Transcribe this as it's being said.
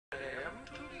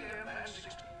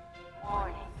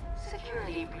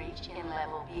breach in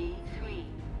level B3.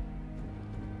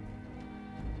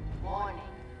 Warning.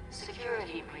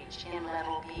 Security breach in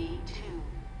level B2.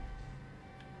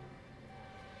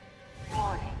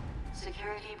 Warning.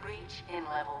 Security breach in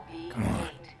level B8. Come on,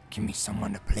 give me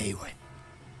someone to play with.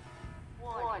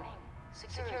 Warning.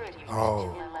 Security breach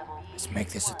Oh, in level B1. let's make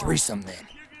this a threesome then.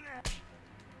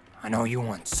 I know you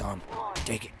want some.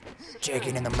 Take it. Take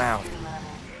it in the mouth.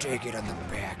 Take it on the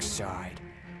backside.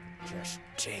 Just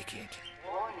take it.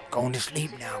 Going to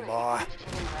sleep now, boy.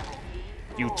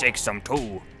 You take some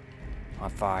too.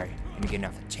 If I didn't get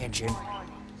enough attention,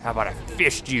 how about I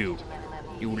fist you?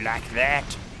 You like that?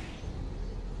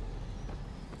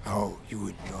 Oh, you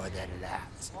enjoy that a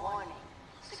lot. Warning.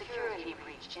 Security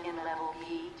breach in level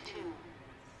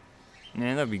B2.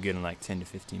 Man, that'll be good in like 10 to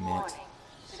 15 minutes. Warning.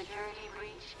 Security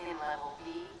breach in level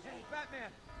B. Hey,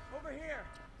 Batman, over here.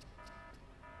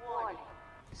 Warning.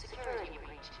 Security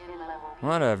breach in level B.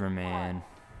 Whatever, man.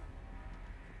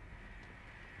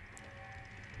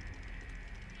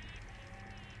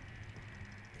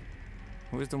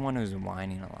 Who's the one who's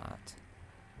whining a lot?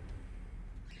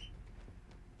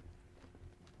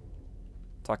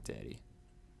 Talk to Eddie.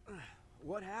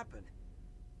 What happened?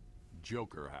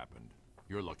 Joker happened.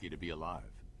 You're lucky to be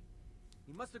alive.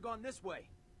 He must have gone this way.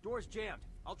 Door's jammed.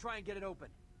 I'll try and get it open.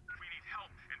 We need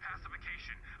help in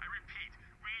pacification. I repeat,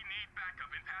 we need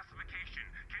backup in pacification.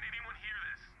 Can anyone hear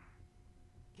this?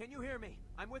 Can you hear me?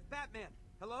 I'm with Batman.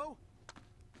 Hello?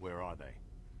 Where are they?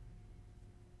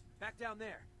 Back down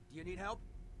there. Do you need help?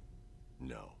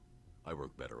 No. I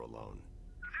work better alone.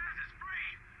 Zaz is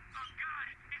free! Oh God,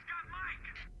 he's got Mike!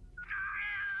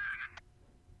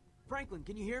 Franklin,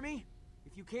 can you hear me?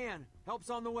 If you can, help's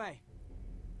on the way.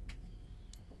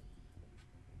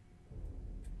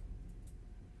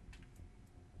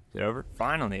 Is it over?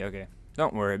 Finally, okay.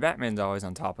 Don't worry, Batman's always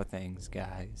on top of things,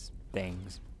 guys.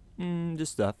 Things.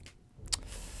 Just stuff.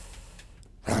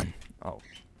 Run. Oh.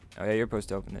 Oh yeah, you're supposed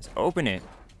to open this. Open it!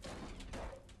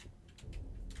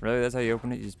 Really? That's how you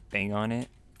open it? You just bang on it?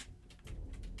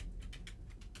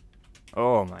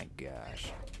 Oh my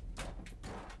gosh.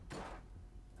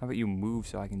 How about you move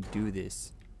so I can do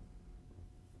this?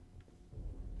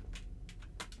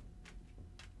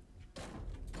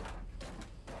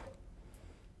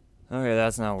 Okay,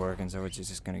 that's not working, so it's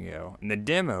just gonna go. In the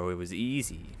demo, it was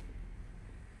easy.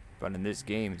 But in this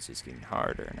game, it's just getting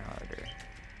harder and harder.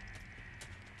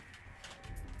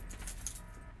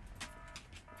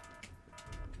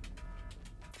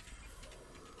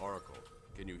 Oracle,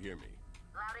 can you hear me?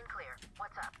 Loud and clear.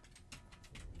 What's up?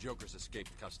 Joker's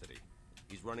escaped custody.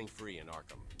 He's running free in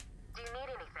Arkham. Do you need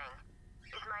anything?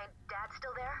 Is my dad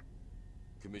still there?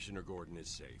 Commissioner Gordon is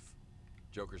safe.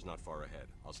 Joker's not far ahead.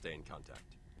 I'll stay in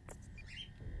contact.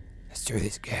 Let's do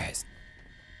this, guys.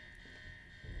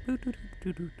 Oh,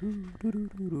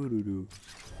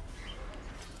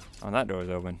 that door's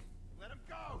open.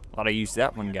 A lot of use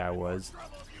that one guy was.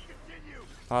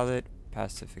 Pilot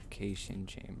pacification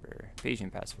chamber.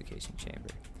 Patient pacification chamber.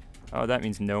 Oh, that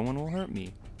means no one will hurt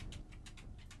me.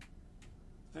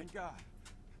 Thank God.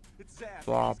 It's Zaz.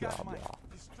 Blah, He's got blah, Mike. blah.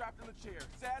 He's strapped in the chair.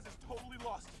 Zaz is totally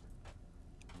lost.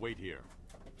 Wait here.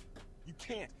 You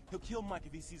can't. He'll kill Mike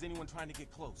if he sees anyone trying to get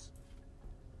close.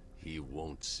 He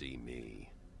won't see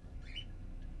me.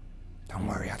 Don't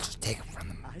worry, I'll just take him from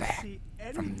the back,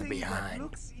 from the behind. That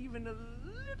looks even a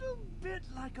little bit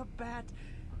like a bat,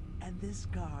 and this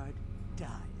guard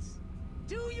dies.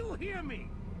 Do you hear me?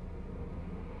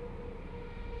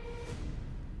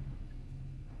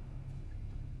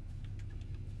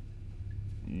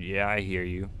 Yeah, I hear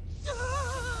you. Look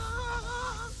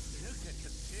at the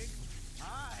big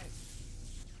eyes.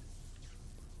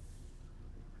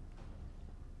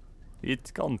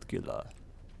 It's Killer.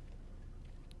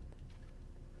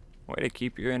 Way to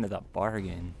keep your end of the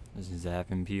bargain,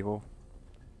 zapping people.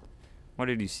 What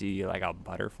did you see, like a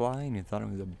butterfly, and you thought it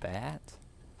was a bat?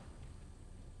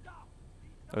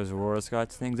 Those Aurora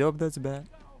Scots things? Oh, that's a bat.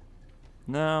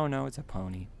 No, no, it's a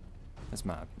pony. That's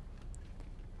my...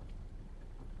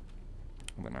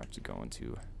 I'm gonna have to go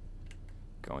into...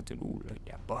 Ooh, look at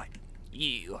that butt.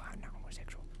 Yeah, I'm not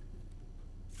homosexual.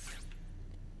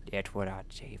 That's what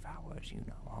I'd say if I was, you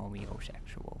know,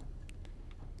 homosexual.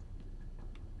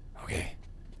 Okay,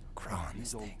 crawl on this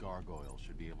These old thing. gargoyles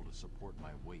should be able to support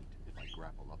my weight if I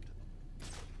grapple up to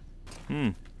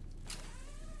them.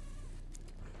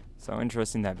 So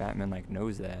interesting that Batman, like,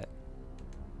 knows that.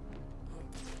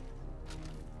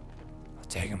 I'll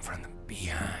take him from the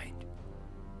behind.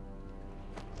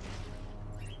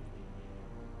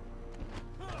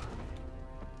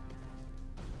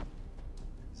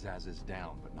 Zaz is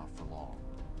down, but not for long.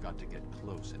 Got to get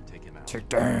close and take him out. Take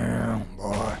down,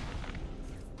 boy.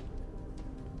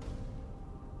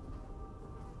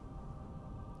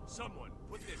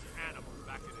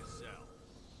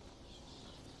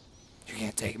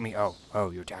 me. Oh,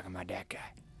 you're talking about that guy.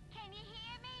 Can you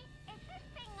hear me? Is this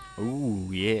thing on?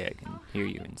 Ooh, yeah, I can hear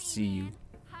you and see you.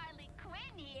 Harley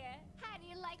Quinn here. How do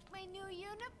you like my new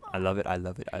uniform? I love it, I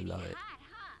love it, I love it. Hot,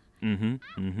 huh? Mm-hmm,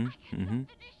 Oh, mm-hmm, I got mm-hmm. something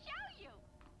to show you.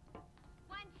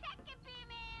 1 second,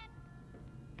 B-Man.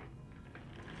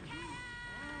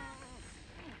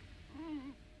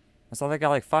 I saw that guy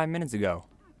like 5 minutes ago.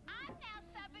 I'm now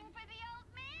subbing for the old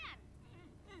man.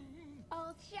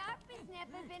 Old Sharp has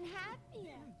never been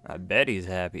happier. I bet he's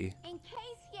happy. In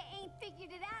case you ain't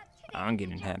figured it out today, I'm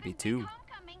getting the happy Joker's too. at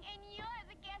homecoming and you're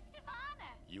the guest of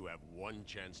honor. You have one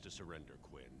chance to surrender,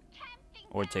 Quinn. Tempting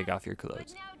Or take that, off your but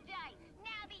clothes. no dice.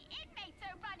 Now the inmates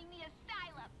are running the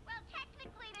asylum. Well,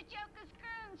 technically the Joker's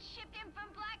goons shipped in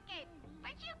from Blackgate,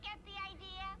 but you get the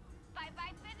idea.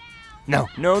 Bye-bye for now.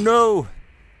 No!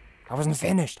 I wasn't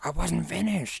finished.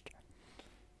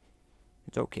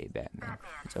 It's okay, Batman.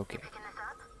 It's okay. Picking this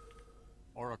up?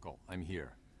 Oracle, I'm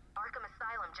here. Arkham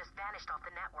Asylum just vanished off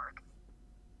the network.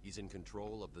 He's in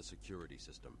control of the security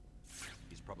system.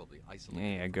 He's probably isolated.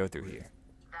 Yeah, go through here.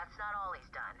 That's not all he's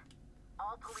done.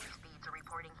 All police feeds are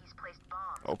reporting he's placed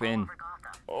bombs Open. all over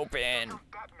Gotham. Open. He'll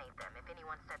detonate them if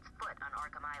anyone sets foot on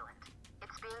Arkham Island.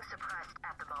 It's being suppressed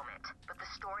at the moment, but the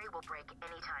story will break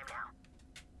any time now.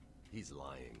 He's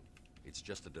lying. It's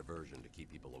just a diversion to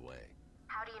keep people away.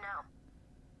 How do you know?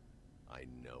 I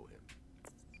know him.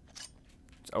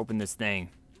 Let's open this thing.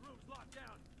 The room's locked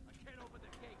down. I can't open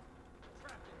the gate. I'm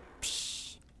trapped in here.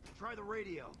 Psh, Try the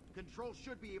radio. Control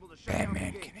should be able to shut down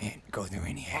Batman, the gate. come in. Go through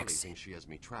any Harley exit. thinks she has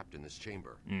me trapped in this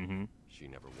chamber. Mm-hmm. She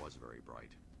never was very bright.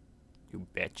 You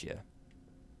betcha.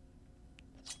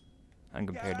 I'm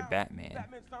compared to Batman.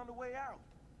 Batman's found a way out.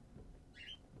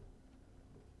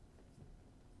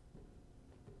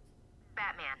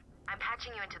 Batman, I'm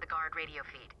patching you into the guard radio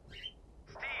feed.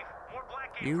 Steve, more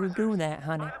Blackgate You prisoners. do that,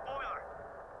 honey. By the boiler.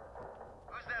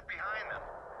 Who's that behind them?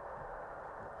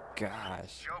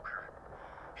 Gosh. Joker.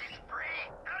 He's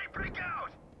free. How'd he break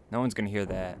out? No one's gonna hear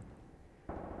that.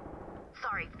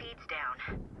 Sorry, feed's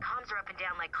down. Comms are up and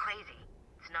down like crazy.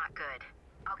 It's not good.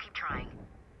 I'll keep trying.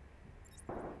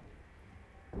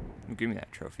 Give me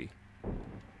that trophy.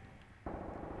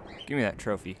 Give me that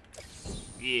trophy.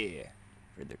 Yeah.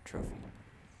 For the trophy.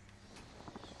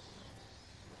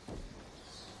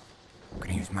 I'm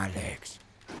gonna use my legs.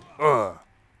 To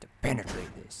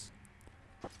penetrate this.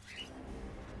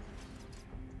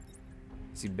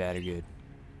 Is he bad or good?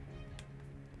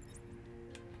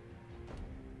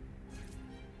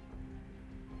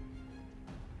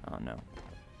 Oh no.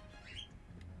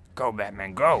 Go,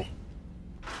 Batman, go!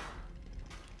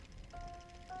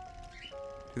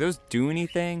 Do those do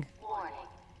anything? Warning.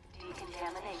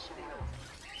 Decontamination room.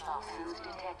 Toxins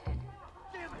detected.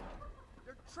 Damn it!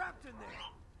 They're trapped in there.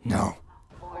 No.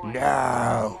 Warning.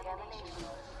 No! Decontamination room.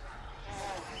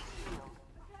 Error field.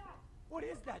 What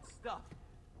is that stuff?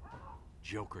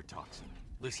 Joker toxin.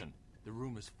 Listen, the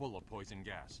room is full of poison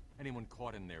gas. Anyone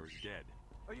caught in there is dead.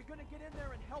 Are you gonna get in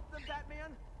there and help them,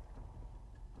 Batman?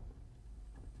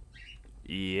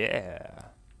 Yeah.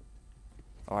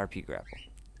 RP grapple.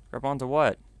 Grab onto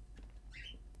what?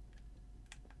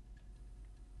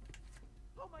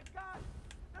 Oh my God!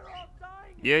 They're all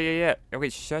dying. Yeah. Okay,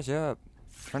 shut up.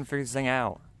 Trying to figure this thing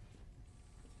out.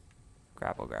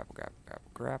 Grapple.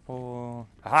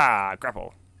 Aha!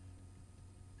 Grapple.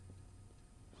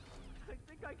 I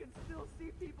think I can still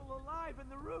see people alive in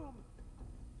the room.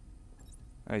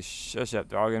 Hey, shush up.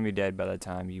 They're all gonna be dead by the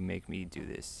time you make me do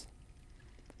this.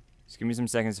 Just give me some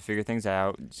seconds to figure things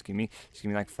out. Just give me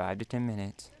like 5 to 10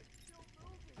 minutes.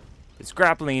 It's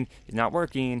grappling. It's not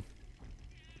working.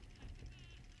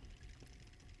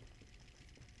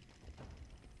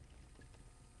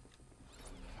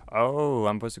 Oh,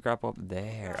 I'm supposed to grapple up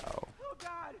there. Oh. Oh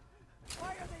God! Why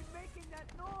are they making that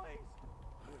noise?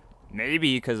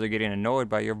 Maybe because they're getting annoyed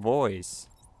by your voice.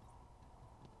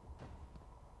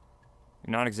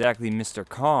 You're not exactly Mr.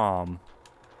 Calm.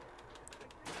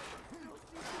 Still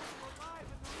see people alive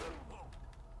in the room.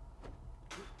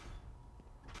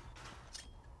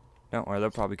 Don't worry, they'll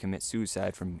probably commit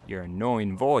suicide from your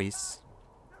annoying voice.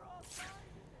 They're all dying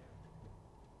in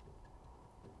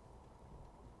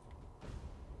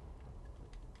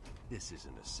there. This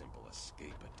isn't a simple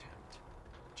escape attempt.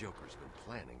 Joker's been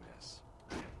planning this.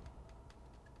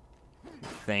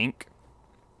 Thank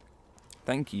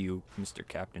you, Mr.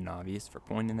 Captain Obvious, for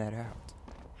pointing that out.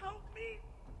 Help me!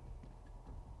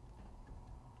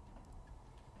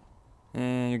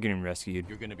 You're getting rescued.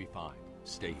 You're gonna be fine.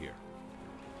 Stay here.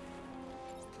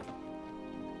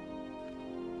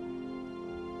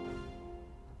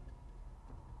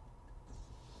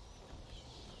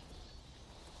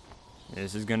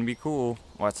 This is gonna be cool.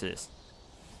 Watch this.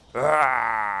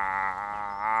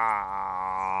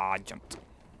 Ah, jumped.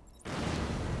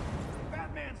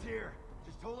 Batman's here.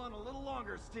 Just hold on a little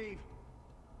longer, Steve.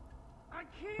 I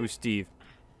can't. Who's Steve?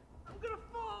 I'm gonna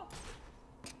fall.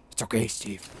 It's okay,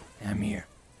 Steve. I'm here.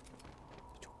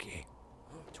 It's okay.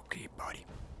 It's okay, buddy.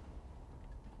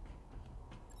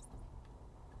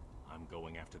 I'm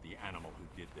going after the animal who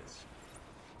did this.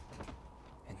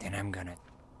 And then I'm gonna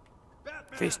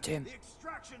Batman, fist him. the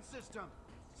extraction system.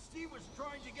 Steve was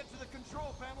trying to get to the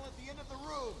control panel at the end of the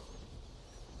room.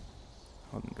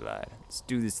 I'm glad. Let's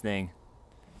do this thing.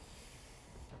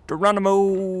 Geronimo!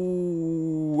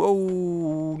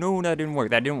 Oh, no, that didn't work.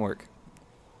 That didn't work.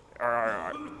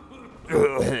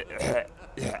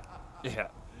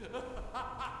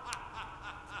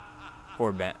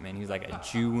 Poor Batman. He's like a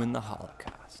Jew in the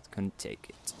Holocaust. Couldn't take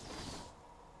it.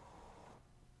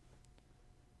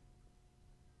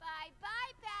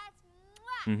 Bye-bye, Bats.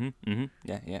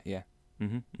 Yeah. Yes.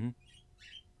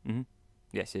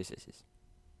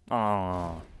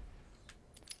 Aww.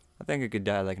 I think I could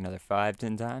die like another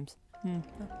 5-10 times. I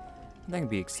think it'd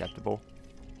be acceptable.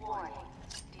 Warning.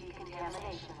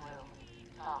 Decontamination room.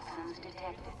 Toxins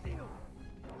detected.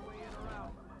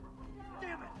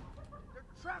 Damn it! They're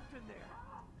trapped in there.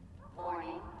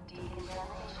 Warning.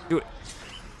 Decontamination. Do it.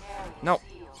 Area No.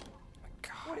 sealed. Oh my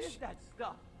What gosh. is that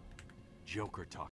stuff? Joker toxin.